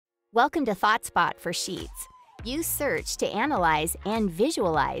Welcome to ThoughtSpot for Sheets. Use search to analyze and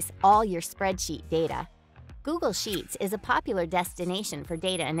visualize all your spreadsheet data. Google Sheets is a popular destination for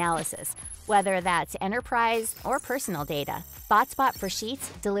data analysis, whether that's enterprise or personal data. ThoughtSpot for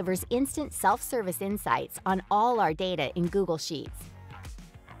Sheets delivers instant self-service insights on all our data in Google Sheets.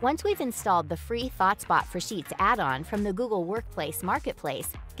 Once we've installed the free ThoughtSpot for Sheets add-on from the Google Workplace Marketplace,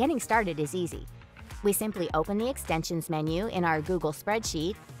 getting started is easy. We simply open the Extensions menu in our Google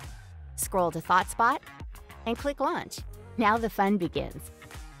spreadsheet, scroll to ThoughtSpot, and click Launch. Now the fun begins.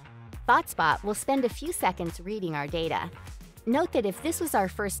 ThoughtSpot will spend a few seconds reading our data. Note that if this was our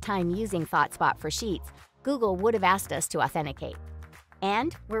first time using ThoughtSpot for Sheets, Google would have asked us to authenticate.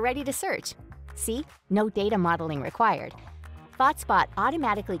 And we're ready to search. See? No data modeling required. ThoughtSpot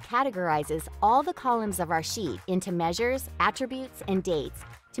automatically categorizes all the columns of our sheet into measures, attributes, and dates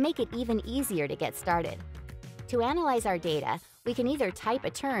to make it even easier to get started. To analyze our data, we can either type a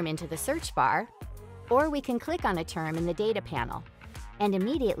term into the search bar, or we can click on a term in the data panel. And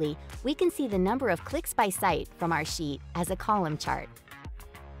immediately, we can see the number of clicks by site from our sheet as a column chart.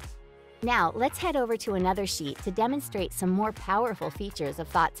 Now, let's head over to another sheet to demonstrate some more powerful features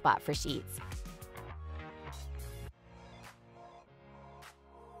of ThoughtSpot for Sheets.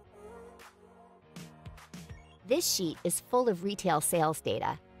 This sheet is full of retail sales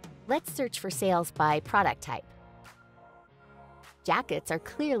data. Let's search for sales by product type. Jackets are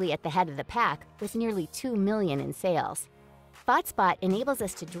clearly at the head of the pack with nearly 2 million in sales. ThoughtSpot enables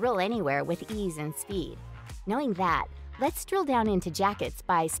us to drill anywhere with ease and speed. Knowing that, let's drill down into jackets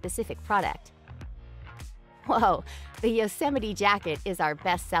by specific product. Whoa, the Yosemite jacket is our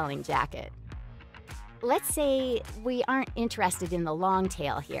best-selling jacket. Let's say we aren't interested in the long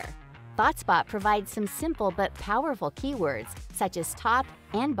tail here. ThoughtSpot provides some simple but powerful keywords, such as top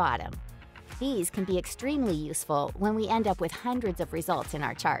and bottom. These can be extremely useful when we end up with hundreds of results in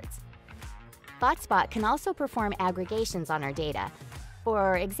our charts. ThoughtSpot can also perform aggregations on our data.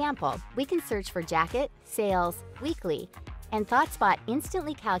 For example, we can search for jacket, sales, weekly, and ThoughtSpot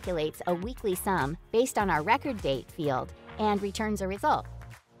instantly calculates a weekly sum based on our record date field and returns a result.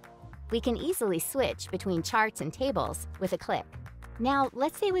 We can easily switch between charts and tables with a click. Now,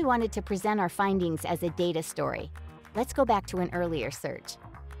 let's say we wanted to present our findings as a data story. Let's go back to an earlier search.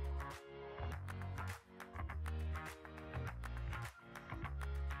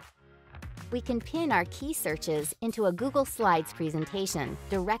 We can pin our key searches into a Google Slides presentation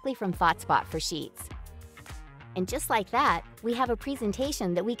directly from ThoughtSpot for Sheets. And just like that, we have a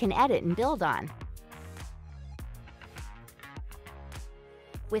presentation that we can edit and build on.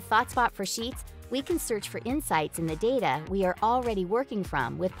 With ThoughtSpot for Sheets, we can search for insights in the data we are already working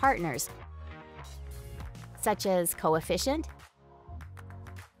from with partners, such as coefficient,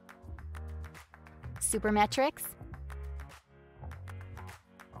 supermetrics,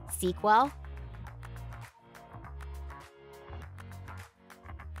 SQL,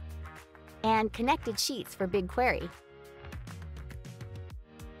 and connected sheets for BigQuery.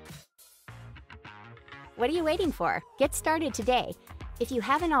 What are you waiting for? Get started today. If you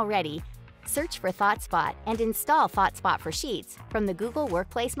haven't already, search for ThoughtSpot and install ThoughtSpot for Sheets from the Google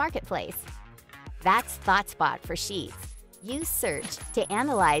Workplace Marketplace. That's ThoughtSpot for Sheets. Use search to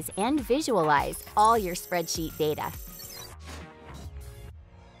analyze and visualize all your spreadsheet data.